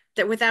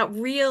 that without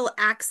real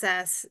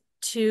access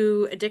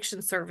to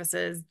addiction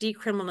services,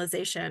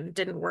 decriminalization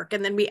didn't work.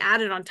 And then we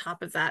added on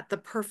top of that the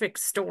perfect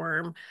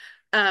storm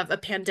of a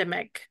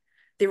pandemic,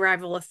 the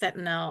arrival of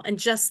fentanyl, and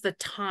just the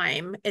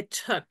time it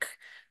took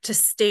to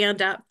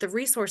stand up the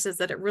resources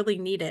that it really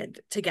needed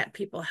to get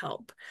people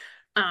help.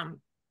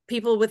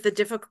 People with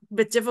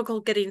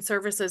difficult getting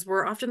services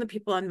were often the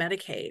people on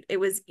Medicaid. It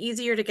was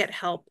easier to get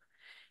help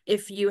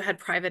if you had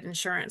private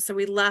insurance. So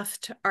we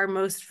left our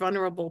most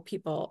vulnerable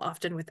people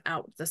often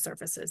without the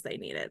services they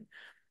needed.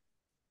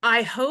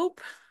 I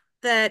hope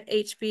that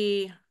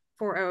HB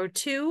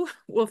 402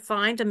 will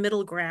find a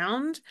middle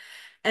ground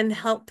and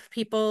help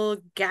people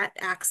get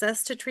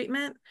access to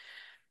treatment.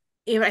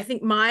 I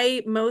think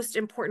my most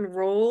important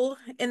role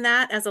in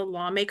that as a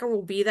lawmaker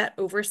will be that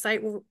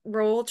oversight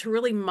role to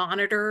really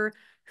monitor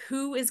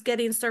who is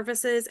getting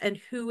services and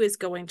who is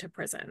going to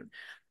prison.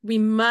 We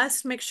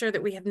must make sure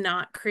that we have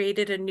not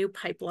created a new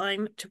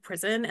pipeline to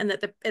prison, and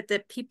that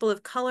the people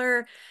of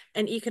color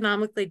and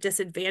economically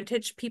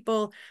disadvantaged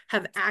people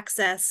have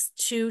access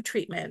to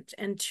treatment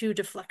and to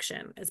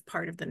deflection as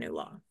part of the new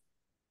law.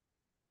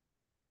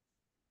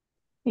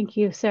 Thank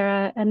you,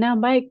 Sarah. And now,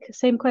 Mike,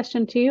 same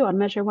question to you on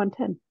Measure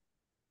 110.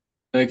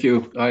 Thank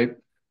you.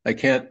 I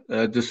can't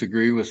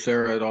disagree with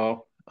Sarah at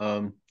all.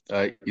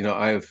 I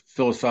have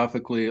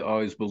philosophically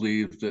always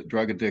believed that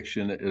drug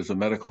addiction is a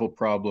medical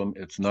problem.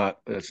 It's not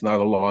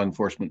a law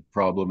enforcement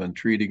problem, and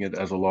treating it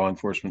as a law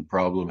enforcement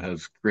problem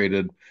has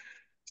created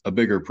a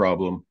bigger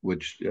problem,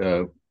 which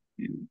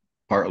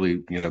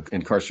partly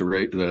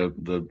incarcerate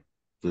the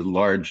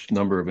large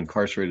number of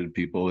incarcerated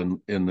people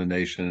in the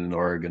nation, in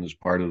Oregon, is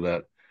part of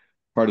that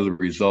part of the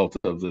result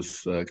of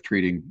this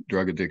treating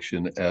drug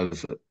addiction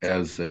as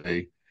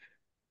a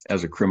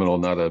criminal,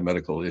 not a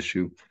medical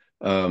issue.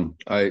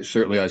 I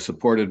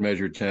supported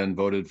Measure 10,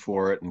 voted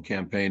for it, and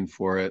campaigned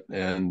for it,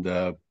 and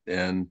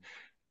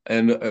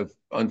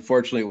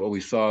unfortunately, what we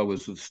saw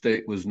was the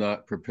state was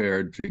not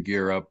prepared to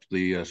gear up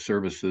the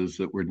services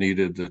that were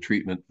needed, the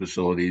treatment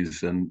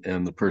facilities and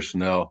the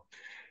personnel.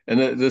 And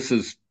this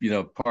is,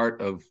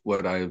 part of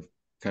what I've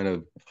kind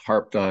of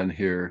harped on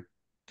here,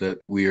 that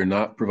we are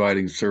not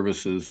providing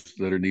services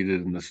that are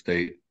needed in the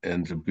state.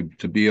 And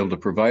to be able to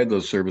provide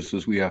those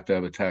services, we have to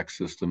have a tax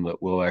system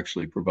that will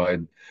actually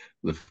provide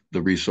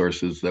the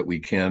resources that we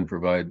can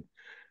provide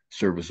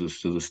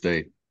services to the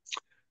state.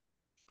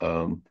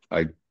 I'm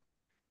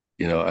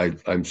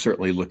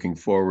certainly looking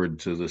forward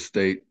to the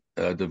state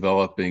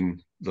developing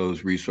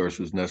those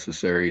resources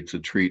necessary to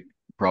treat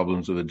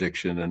problems of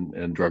addiction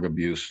and drug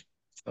abuse,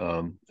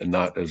 and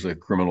not as a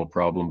criminal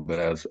problem, but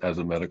as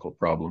a medical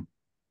problem.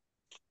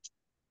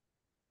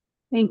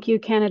 Thank you,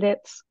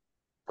 candidates.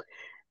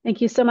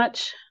 Thank you so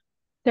much,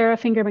 Sarah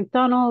Finger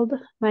McDonald,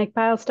 Mike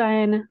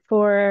Beilstein,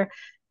 for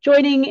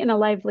joining in a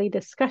lively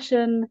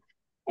discussion.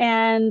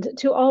 And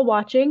to all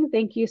watching,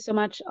 thank you so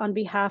much on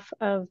behalf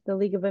of the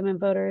League of Women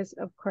Voters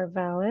of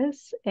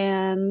Corvallis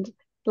and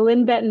the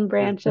Lynn Benton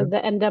branch of the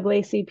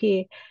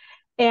NAACP.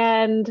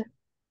 And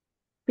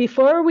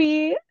before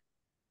we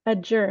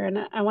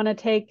adjourn, I want to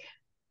take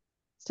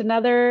just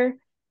another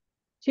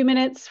 2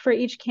 minutes for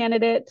each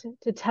candidate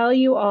to tell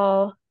you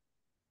all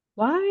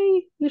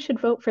why you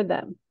should vote for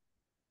them.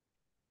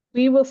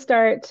 We will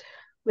start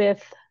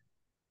with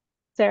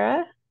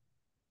Sarah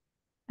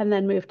and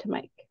then move to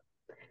Mike.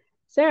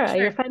 Sarah, Sure.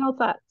 Your final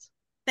thoughts.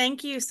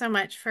 Thank you so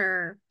much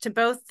to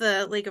both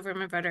the League of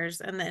Women Voters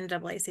and the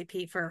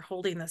NAACP for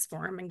holding this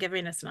forum and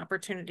giving us an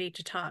opportunity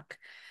to talk.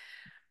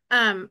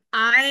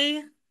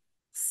 I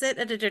sit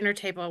at a dinner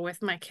table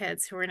with my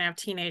kids who are now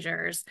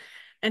teenagers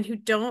and who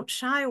don't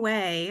shy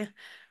away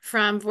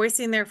from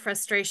voicing their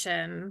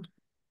frustration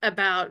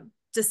about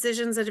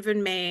decisions that have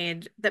been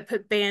made that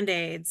put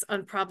Band-Aids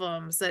on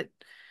problems that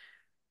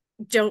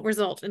don't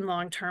result in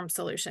long-term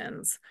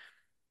solutions.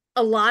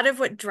 A lot of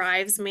what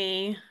drives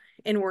me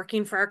in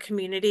working for our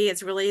community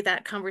is really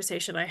that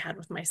conversation I had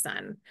with my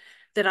son,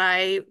 that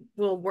I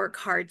will work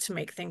hard to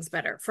make things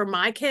better for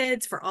my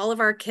kids, for all of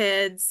our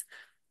kids.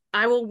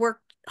 I will work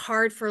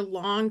hard for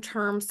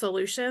long-term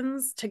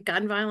solutions to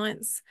gun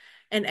violence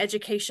and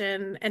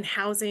education and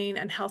housing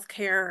and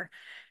healthcare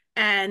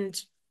and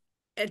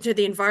to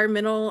the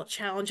environmental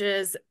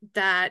challenges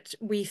that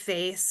we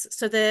face,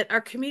 so that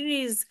our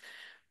communities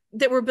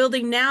that we're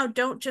building now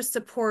don't just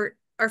support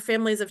our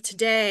families of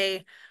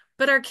today,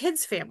 but our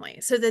kids'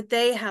 families, so that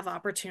they have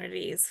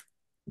opportunities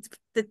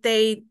that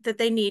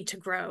they need to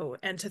grow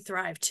and to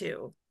thrive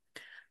too.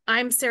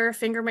 I'm Sarah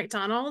Finger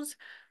McDonald.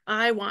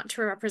 I want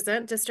to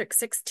represent District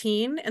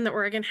 16 in the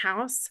Oregon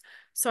House,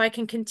 so I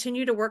can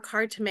continue to work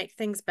hard to make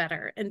things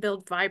better and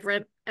build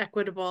vibrant,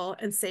 equitable,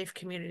 and safe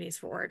communities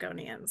for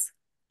Oregonians.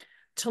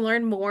 To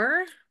learn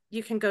more,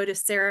 you can go to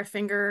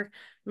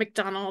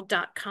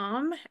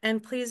sarahfingermcdonald.com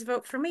and please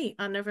vote for me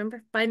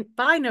on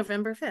by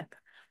November 5th.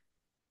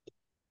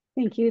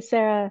 Thank you,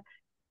 Sarah.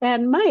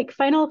 And Mike,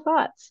 final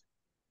thoughts.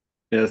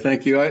 Yeah,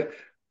 thank you.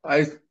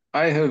 I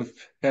have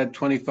had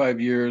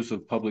 25 years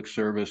of public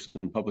service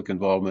and public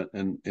involvement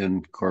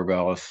in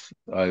Corvallis.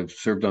 I've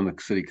served on the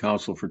city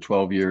council for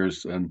 12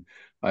 years, and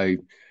I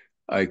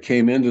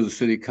came into the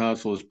city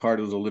council as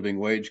part of the living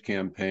wage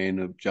campaign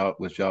with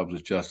Jobs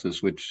with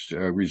Justice, which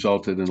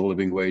resulted in a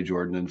living wage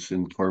ordinance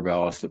in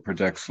Corvallis that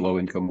protects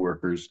low-income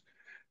workers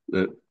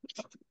that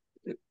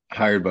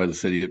hired by the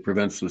city. It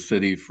prevents the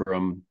city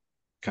from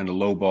kind of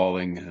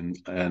lowballing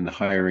and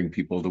hiring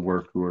people to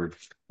work who are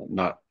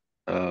not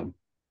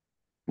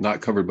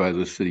covered by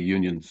the city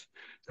union's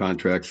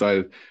contracts.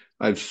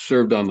 I've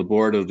served on the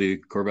board of the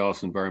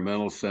Corvallis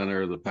Environmental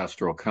Center, the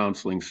Pastoral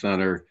Counseling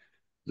Center,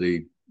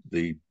 the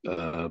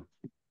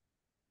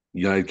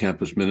United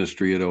Campus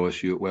Ministry at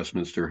OSU at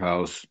Westminster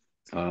House.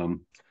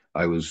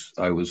 I was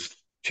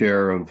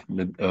chair of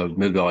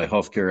Mid-Valley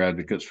Healthcare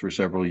Advocates for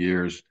several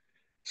years.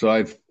 So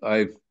I've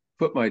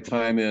put my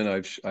time in.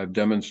 I've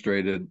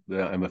demonstrated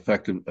that I'm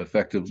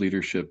effective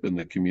leadership in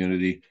the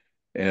community,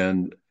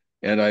 and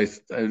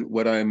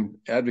what I'm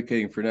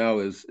advocating for now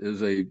is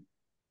a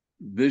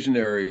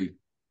visionary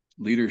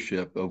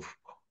leadership of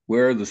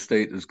where the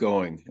state is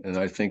going. And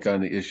I think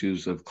on the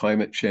issues of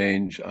climate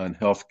change, on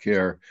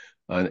healthcare,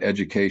 on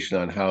education,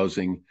 on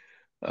housing,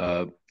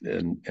 and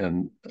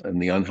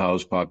the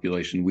unhoused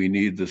population, we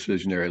need this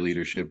visionary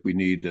leadership. We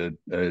need a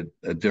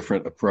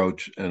different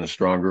approach and a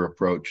stronger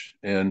approach,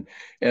 and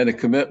a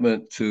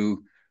commitment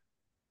to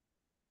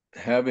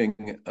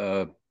having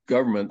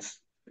governments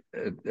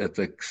at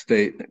the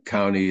state,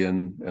 county,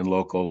 and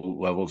local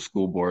level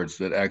school boards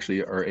that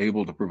actually are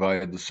able to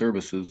provide the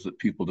services that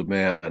people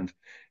demand,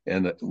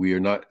 and that we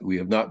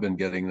have not been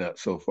getting that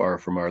so far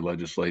from our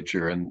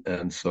legislature,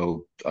 and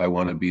so I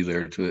want to be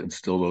there to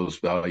instill those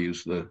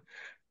values, the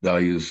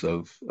values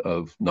of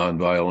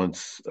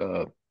nonviolence,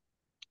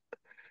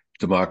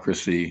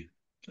 democracy,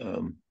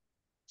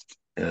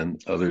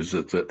 and others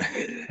that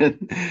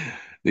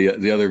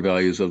the other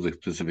values of the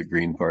Pacific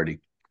Green Party.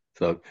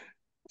 So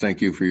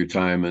thank you for your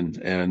time,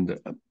 and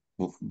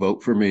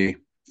vote for me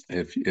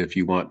if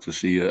you want to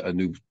see a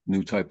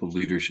new type of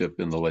leadership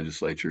in the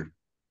legislature.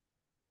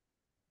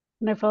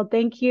 Wonderful.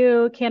 Thank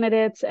you,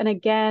 candidates. And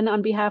again,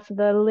 on behalf of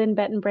the Lynn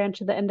Benton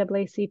branch of the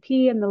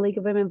NAACP and the League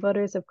of Women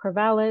Voters of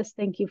Corvallis,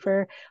 thank you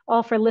for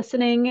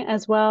listening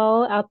as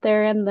well out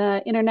there in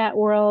the internet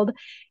world.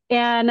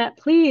 And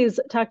please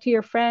talk to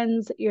your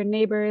friends, your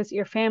neighbors,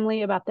 your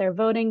family about their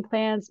voting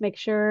plans. Make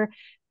sure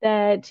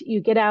that you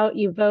get out,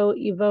 you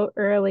vote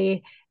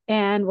early,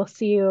 and we'll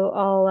see you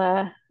all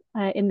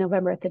in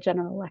November at the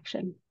general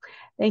election.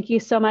 Thank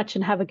you so much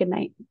and have a good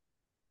night.